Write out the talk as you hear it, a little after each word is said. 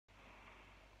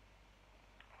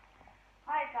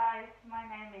guys, my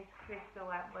name is Crystal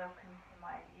and welcome to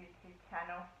my YouTube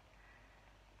channel.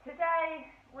 Today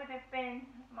would have been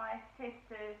my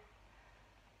sister's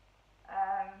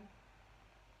I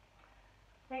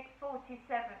think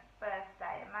 47th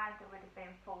birthday. Amanda would have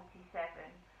been 47.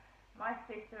 My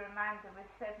sister Amanda was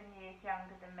 7 years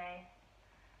younger than me.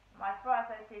 My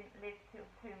brother didn't live till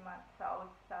 2 months old,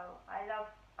 so I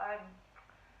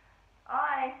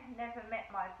never met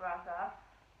my brother,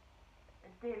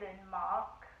 Dylan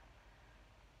Mark.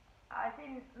 I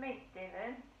didn't meet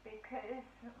Dylan because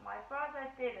my brother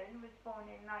Dylan was born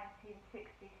in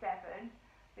 1967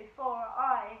 before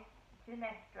I,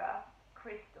 Genestra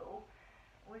Crystal,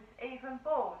 was even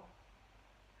born.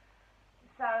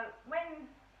 So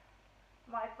when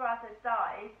my brother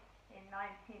died in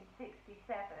 1967,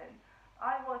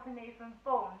 I wasn't even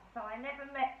born, so I never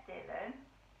met Dylan,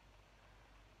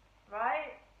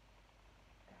 right?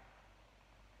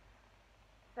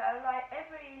 So like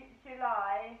every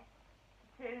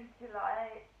June,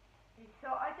 July,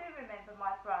 so I do remember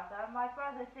my brother. My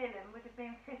brother Dylan would have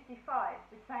been 55,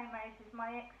 the same age as my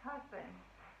ex-husband.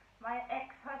 My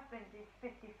ex-husband is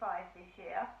 55 this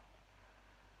year.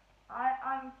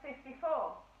 I'm 54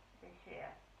 this year.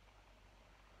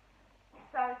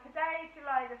 So today,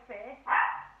 July the 5th,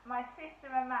 my sister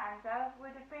Amanda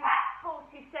would have been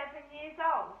 47 years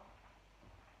old.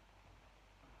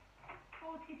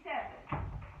 47.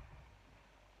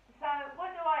 So what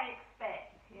do I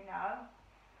expect, you know?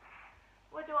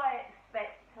 What do I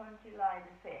expect on July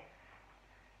the 5th?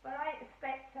 Well, I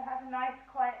expect to have a nice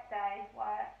quiet day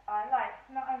where I light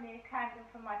not only a candle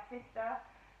for my sister,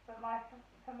 but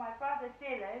for my brother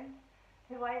Dylan,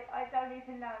 who I don't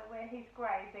even know where his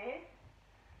grave is.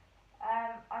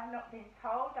 I've not been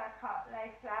told. I can't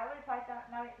lay flowers. I don't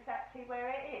know exactly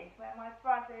where it is, where my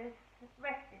brother's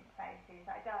resting place is.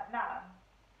 I don't know.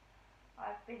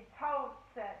 I've been told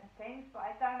certain things, but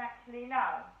I don't actually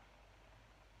know.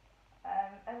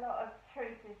 A lot of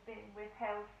truth has been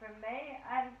withheld from me,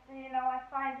 and you know, I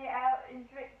find it out in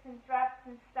drips and drabs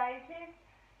and stages.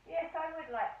 Yes, I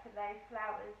would like to lay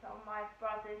flowers on my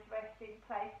brother's resting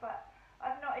place, but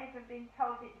I've not even been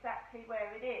told exactly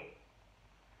where it is.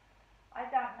 I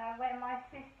don't know where my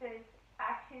sister's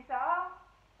ashes are.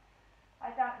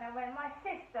 I don't know where my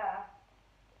sister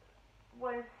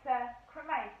was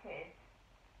cremated.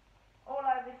 All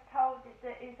I was told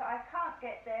is I can't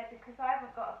get there because I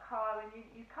haven't got a car, and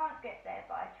you can't get there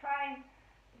by train,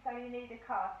 so you need a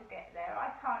car to get there.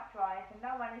 I can't drive, and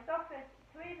no one has offered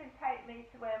to even take me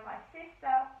to where my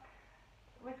sister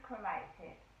was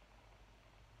cremated.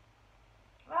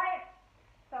 Right?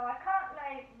 So I can't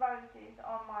lay roses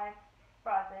on my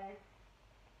brother's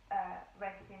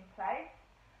resting place.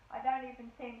 I don't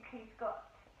even think he's got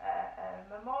a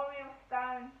memorial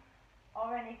stone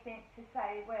or anything to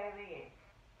say where he is.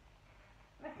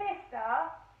 My sister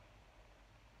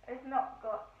has not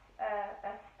got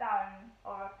a stone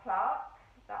or a plaque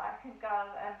that I can go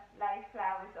and lay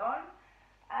flowers on,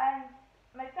 and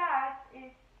my dad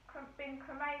is been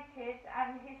cremated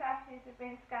and his ashes have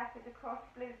been scattered across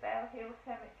Bluebell Hill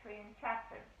Cemetery in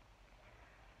Chatham.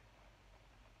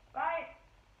 Right?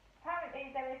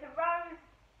 Apparently there is a rose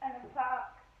and a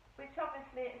plaque, which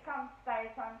obviously at some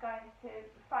stage I'm going to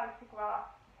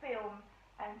photograph, film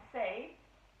and see,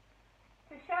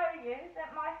 to show you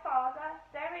that my father,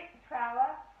 Derek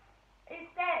Trower, is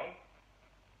dead.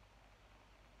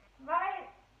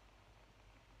 Right?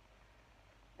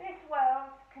 This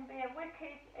world can be a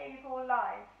wicked, evil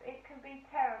life. It can be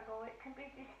terrible, it can be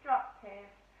destructive,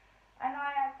 and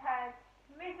I have had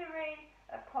misery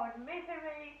upon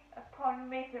misery upon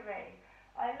misery.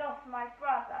 I lost my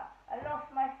brother, I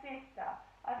lost my sister,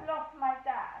 I've lost my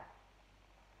dad.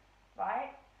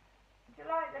 Right?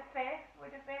 July the 5th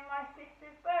would have been my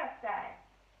sister's birthday.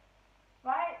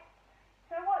 Right?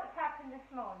 So what's happened this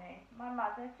morning? My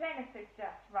mother Jennifer's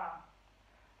just rung.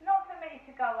 Not for me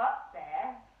to go up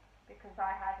there, because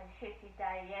I had a shitty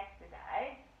day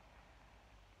yesterday,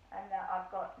 and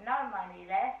I've got no money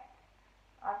left.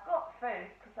 I've got food,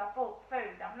 because I bought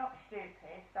food, I'm not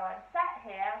stupid, so I'm sat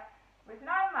here with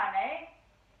no money.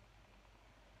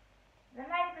 The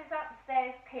neighbours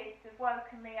upstairs kids have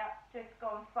woken me up just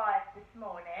gone 5 this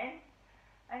morning,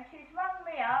 and she's rung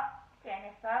me up,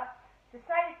 Jennifer, to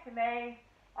say to me,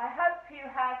 I hope you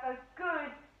have a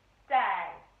good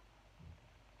day.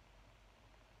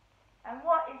 And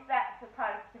what is that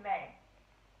supposed to mean?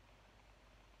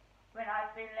 When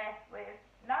I've been left with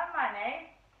no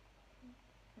money,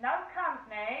 no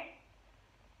company,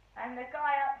 and the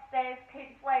guy upstairs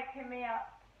keeps waking me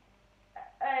up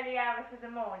early hours of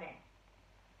the morning.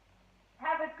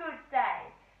 Have a good day.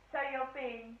 So you're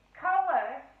being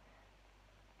coerced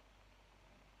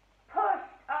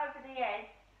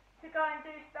and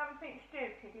do something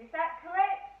stupid. Is that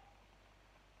correct?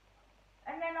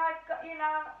 And then I've got, you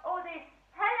know, all this,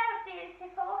 hello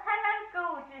beautiful, hello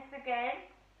gorgeous again,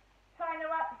 trying to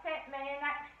upset me and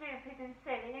act stupid and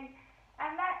silly,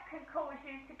 and that can cause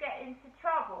you to get into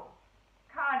trouble,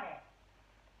 can't it?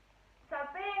 So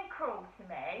being cruel to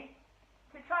me,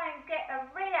 to try and get a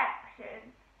reaction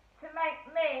to make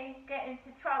me get into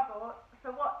trouble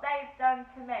for what they've done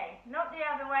to me, not the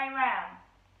other way round.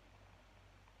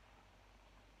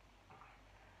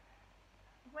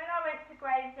 When I went to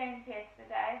Gravesend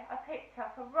yesterday, I picked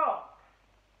up a rock,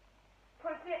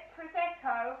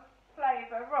 Prosecco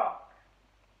flavour rock,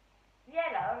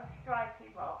 yellow stripy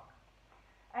rock,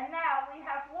 and now we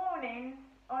have warnings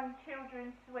on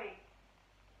children's sweets.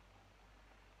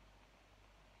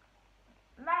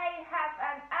 May have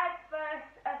an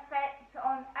adverse effect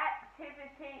on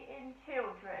activity in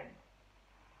children.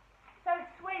 So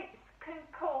sweets can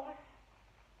cause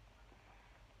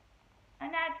an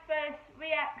adverse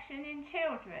reaction in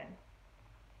children.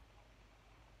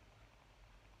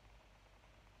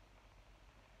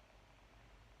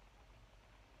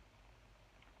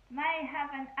 May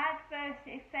have an adverse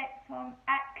effect on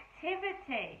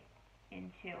activity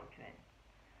in children.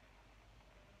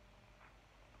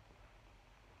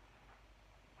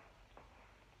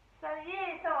 So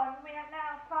years on, we are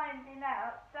now finding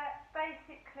out that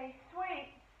basically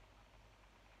sweets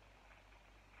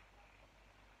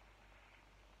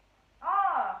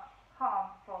are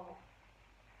harmful.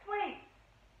 Sweets.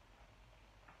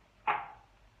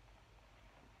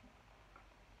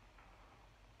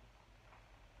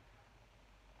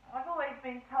 I've always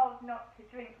been told not to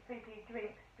drink fizzy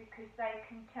drinks because they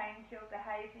can change your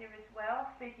behaviour as well,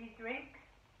 fizzy drinks.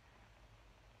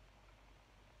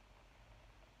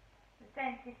 The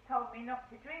dentist told me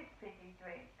not to drink fizzy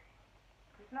drinks.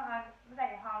 It's not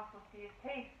very harmful to your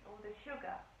teeth, all the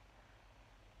sugar.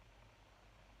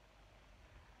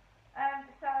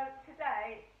 So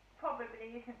today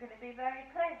probably isn't going to be very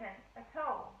pleasant at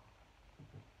all.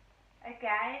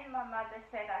 Again, my mother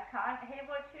said, I can't hear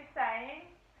what you're saying.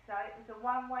 So it was a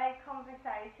one-way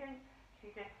conversation.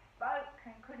 She just spoke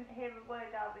and couldn't hear a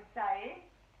word I was saying.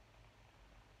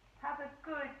 Have a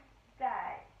good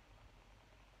day.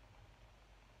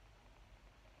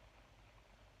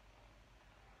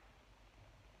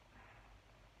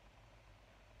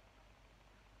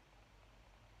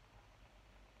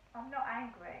 I'm not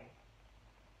angry.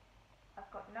 I've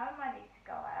got no money to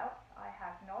go out. I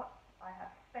have not. I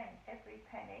have spent every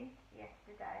penny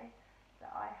yesterday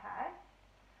that I had.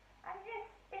 And yes,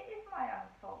 it is my own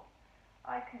fault.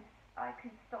 I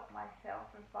can stop myself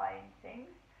from buying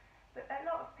things. But a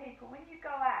lot of people, when you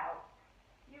go out,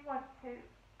 you want to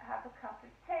have a cup of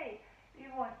tea.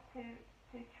 You want to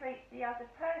treat the other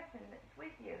person that's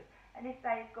with you. And if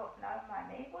they've got no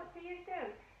money, what do?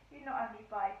 You not only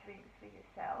buy drinks for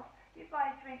yourself, you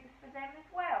buy drinks for them as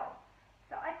well.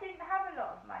 So I didn't have a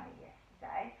lot of money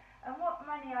yesterday, and what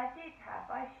money I did have,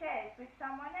 I shared with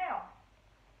someone else.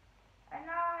 And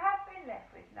now I have been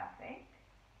left with nothing.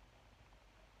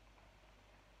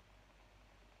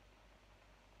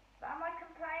 But am I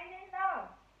complaining?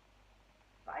 No.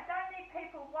 But I don't need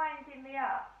people winding me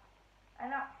up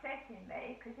and upsetting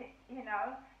me, because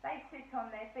they sit on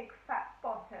their big fat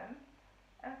bottom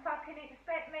and fucking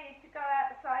expect me to go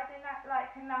outside and act like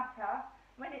a nutter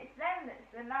when it's them that's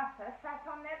the nutter sat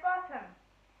on their bottom,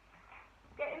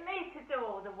 getting me to do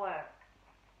all the work.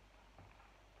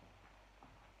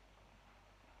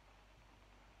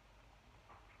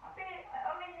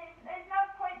 There's no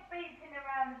point beating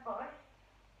around the bush,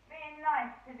 being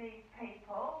nice to these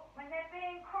people when they're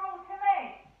being cruel to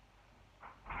me.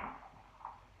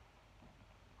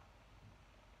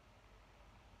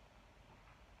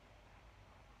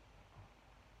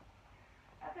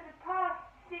 Over the past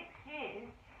 6 years,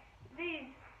 these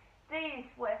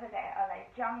whether are they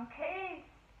junkies,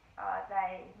 are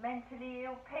they mentally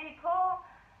ill people,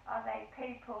 are they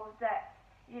people that,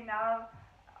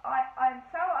 I'm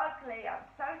so ugly, I'm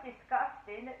so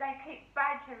disgusting that they keep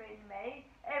badgering me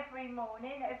every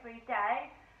morning, every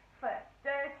day for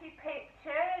dirty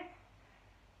pictures,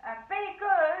 and be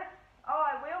good, oh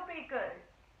I will be good.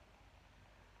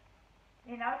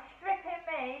 Stripping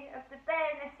me of the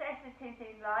bare necessities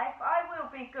in life, I will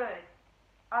be good.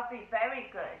 I'll be very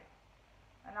good.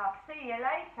 And I'll see you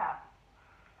later.